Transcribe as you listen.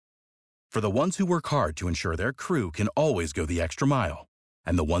For the ones who work hard to ensure their crew can always go the extra mile,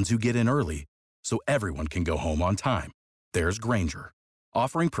 and the ones who get in early so everyone can go home on time, there's Grainger,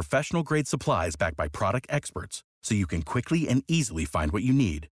 offering professional-grade supplies backed by product experts so you can quickly and easily find what you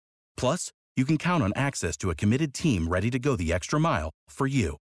need. Plus, you can count on access to a committed team ready to go the extra mile for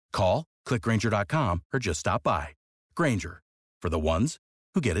you. Call, click Grainger.com, or just stop by. Grainger, for the ones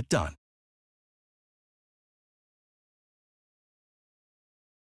who get it done.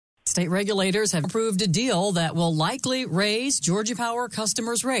 State regulators have approved a deal that will likely raise Georgia Power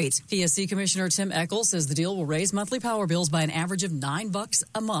customers' rates. PSC Commissioner Tim Echols says the deal will raise monthly power bills by an average of $9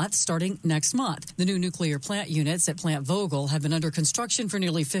 a month starting next month. The new nuclear plant units at Plant Vogtle have been under construction for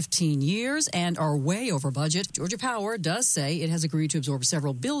nearly 15 years and are way over budget. Georgia Power does say it has agreed to absorb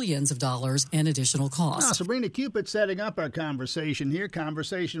several billions of dollars in additional costs. Now, Sabrina Cupid setting up our conversation here.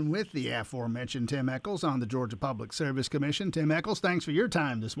 Conversation with the aforementioned Tim Echols on the Georgia Public Service Commission. Tim Echols, thanks for your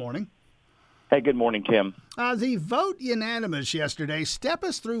time this morning. Hey, good morning, Tim. The vote unanimous yesterday. Step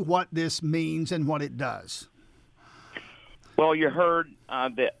us through what this means and what it does. Well, you heard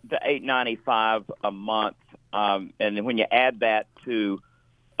the $8.95 a month, and then when you add that to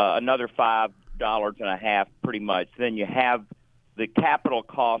another $5.50, pretty much, then you have the capital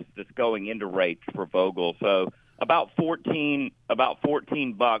cost that's going into rates for Vogtle. So about $14.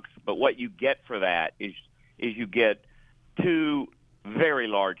 But what you get for that is you get two very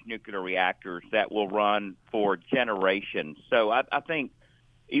large nuclear reactors that will run for generations. So I think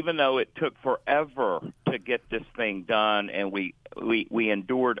even though it took forever to get this thing done, and we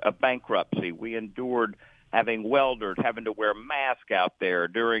endured a bankruptcy, we endured having welders having to wear masks out there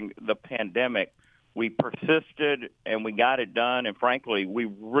during the pandemic, we persisted and we got it done, and frankly, we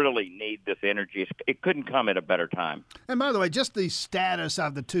really need this energy. It couldn't come at a better time. And by the way, just the status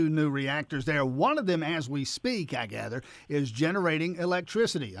of the two new reactors there, one of them, as we speak, I gather, is generating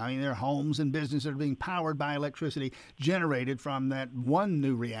electricity. I mean, there are homes and businesses that are being powered by electricity generated from that one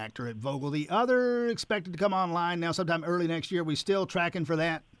new reactor at Vogtle. The other expected to come online now sometime early next year. We still tracking for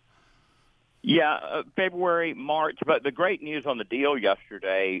that? Yeah, February, March. But the great news on the deal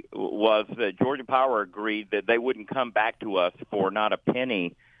yesterday was that Georgia Power agreed that they wouldn't come back to us for not a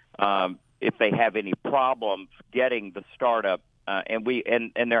penny if they have any problems getting the startup. And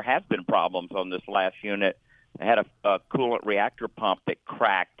there has been problems on this last unit. They had a coolant reactor pump that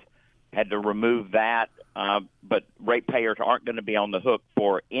cracked, had to remove that. But ratepayers aren't going to be on the hook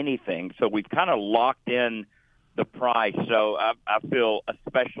for anything. So we've kind of locked in the price, so I feel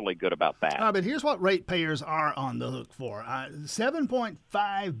especially good about that. But here's what ratepayers are on the hook for.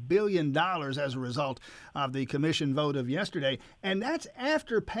 $7.5 billion as a result of the commission vote of yesterday, and that's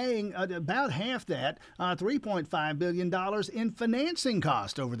after paying about half that, $3.5 billion in financing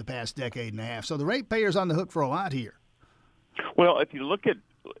cost over the past decade and a half. So the ratepayers on the hook for a lot here. Well, if you look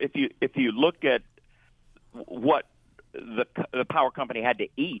at what the power company had to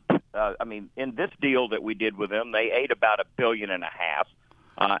eat. I mean, in this deal that we did with them, they ate about $1.5 billion,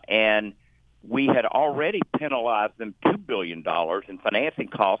 and we had already penalized them $2 billion in financing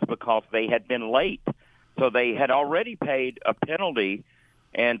costs because they had been late. So they had already paid a penalty,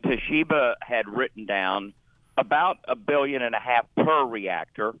 and Toshiba had written down about $1.5 billion per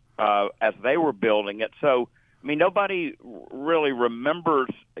reactor as they were building it. So, I mean, nobody really remembers,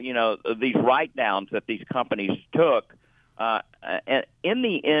 these write-downs that these companies took. And in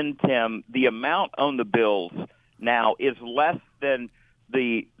the end, Tim, the amount on the bills now is less than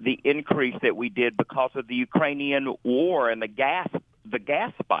the increase that we did because of the Ukrainian war and the gas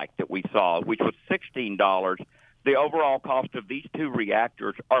spike that we saw, which was $16. The overall cost of these two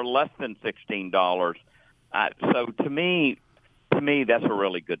reactors are less than $16. So to me, that's a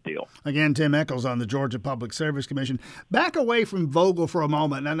really good deal. Again, Tim Echols on the Georgia Public Service Commission. Back away from Vogtle for a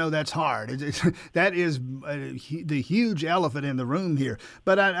moment. I know that's hard. That is the huge elephant in the room here.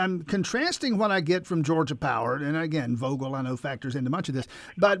 But I'm contrasting what I get from Georgia Power. And again, Vogtle, I know, factors into much of this.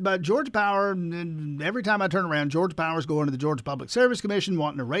 But Georgia Power, every time I turn around, Georgia Power's going to the Georgia Public Service Commission,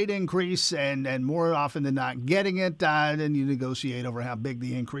 wanting a rate increase, and more often than not getting it. Then you negotiate over how big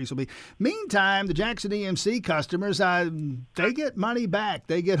the increase will be. Meantime, the Jackson EMC customers, they get money back.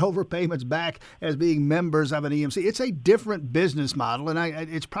 They get overpayments back as being members of an EMC. It's a different business model, and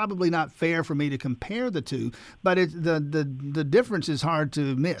it's probably not fair for me to compare the two, but the difference is hard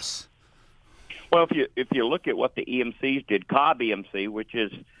to miss. Well, if you look at what the EMCs did, Cobb EMC, which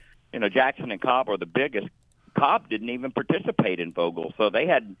is, Jackson and Cobb are the biggest. Cobb didn't even participate in Vogtle, so they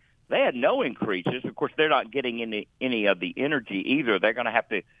had no increases. Of course, they're not getting any of the energy either. They're going to have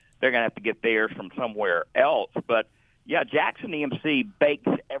to get theirs from somewhere else, but. Yeah, Jackson EMC bakes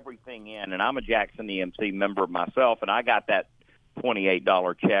everything in, and I'm a Jackson EMC member myself, and I got that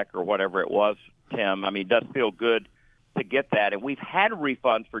 $28 check or whatever it was, Tim. I mean, it does feel good to get that. And we've had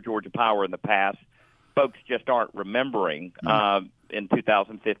refunds for Georgia Power in the past. Folks just aren't remembering. In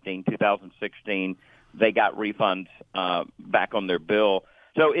 2015, 2016, they got refunds back on their bill.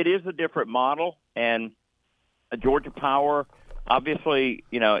 So it is a different model, and Georgia Power obviously,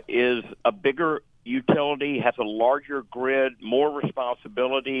 is a bigger utility, has a larger grid, more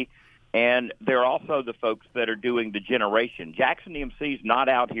responsibility, and they're also the folks that are doing the generation. Jackson EMC is not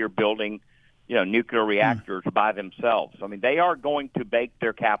out here building, nuclear reactors by themselves. I mean, they are going to bake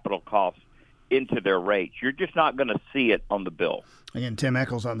their capital costs into their rates. You're just not going to see it on the bill. Again, Tim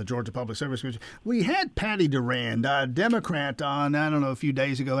Echols on the Georgia Public Service Commission. We had Patty Durand, a Democrat, on, a few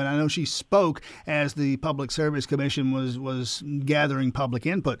days ago, and I know she spoke as the Public Service Commission was gathering public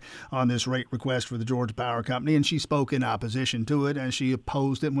input on this rate request for the Georgia Power Company, and she spoke in opposition to it, and she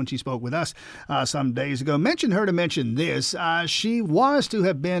opposed it when she spoke with us some days ago. Mention her to mention this. She was to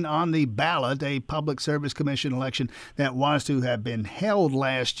have been on the ballot. A Public Service Commission election that was to have been held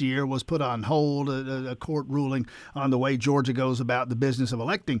last year was put on hold, a court ruling on the way Georgia goes about the business of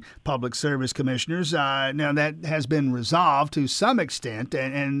electing public service commissioners. Now, that has been resolved to some extent,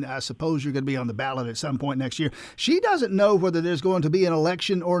 and I suppose you're going to be on the ballot at some point next year. She doesn't know whether there's going to be an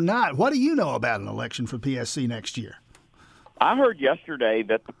election or not. What do you know about an election for PSC next year? I heard yesterday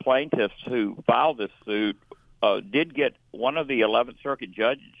that the plaintiffs who filed this suit did get one of the 11th Circuit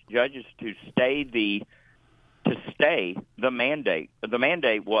judges to stay the mandate. The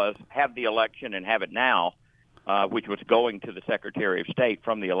mandate was have the election and have it now, which was going to the Secretary of State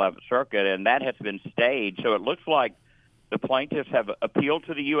from the 11th Circuit, and that has been stayed. So it looks like the plaintiffs have appealed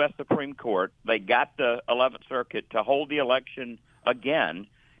to the U.S. Supreme Court. They got the 11th Circuit to hold the election again,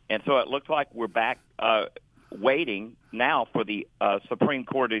 and so it looks like we're back waiting now for the Supreme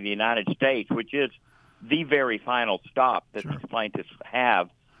Court of the United States, which is the very final stop that these plaintiffs have.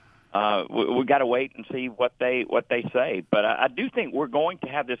 We got to wait and see what they say. But I do think we're going to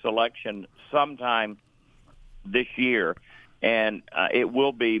have this election sometime this year, and it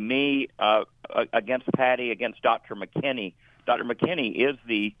will be me against Patty, against Dr. McKinney. Dr. McKinney is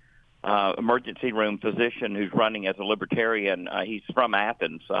the emergency room physician who's running as a libertarian. He's from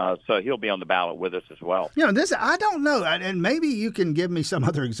Athens, so he'll be on the ballot with us as well. This I don't know, and maybe you can give me some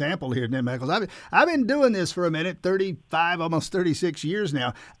other example here, Tim Echols. I've been doing this for a minute, 35, almost 36 years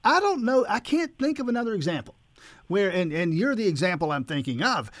now. I don't know. I can't think of another example where, and you're the example I'm thinking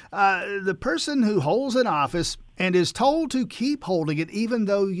of, the person who holds an office and is told to keep holding it even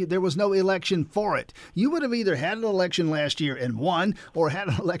though there was no election for it. You would have either had an election last year and won or had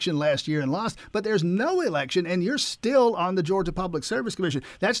an election last year and lost, but there's no election and you're still on the Georgia Public Service Commission.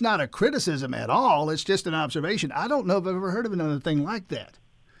 That's not a criticism at all. It's just an observation. I don't know if I've ever heard of another thing like that.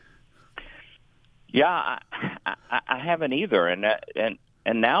 Yeah, I haven't either, and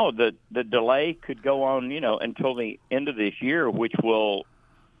now the delay could go on, until the end of this year, which will.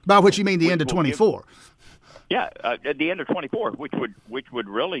 By which you mean the end of 24? At the end of 24, which would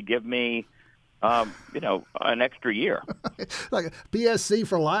really give me, an extra year. Like PSC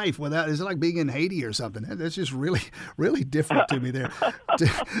for life. Is it like being in Haiti or something? That's just really, really different to me there.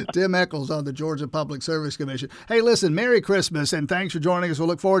 Tim Echols on the Georgia Public Service Commission. Hey, listen, Merry Christmas, and thanks for joining us. We'll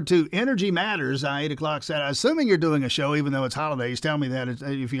look forward to Energy Matters, 8 o'clock Saturday. Assuming you're doing a show, even though it's holidays, tell me that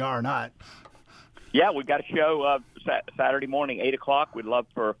if you are or not. Yeah, we've got a show Saturday morning, 8 o'clock. We'd love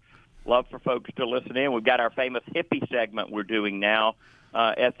for folks to listen in. We've got our famous hippie segment we're doing now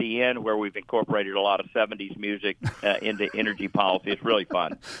at the end, where we've incorporated a lot of 70s music into energy policy. It's really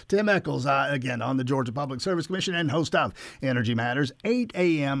fun. Tim Echols, again, on the Georgia Public Service Commission and host of Energy Matters, 8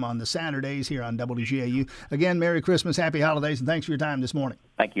 a.m. on the Saturdays here on WGAU. Again, Merry Christmas, Happy Holidays, and thanks for your time this morning.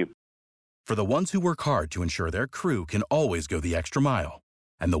 Thank you. For the ones who work hard to ensure their crew can always go the extra mile,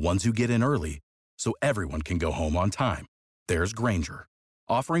 and the ones who get in early so everyone can go home on time, there's Grainger,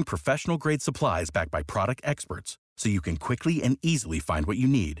 offering professional-grade supplies backed by product experts so you can quickly and easily find what you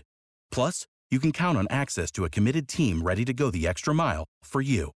need. Plus, you can count on access to a committed team ready to go the extra mile for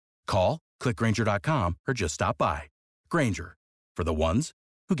you. Call, click Grainger.com, or just stop by. Grainger, for the ones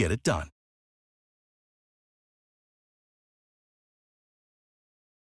who get it done.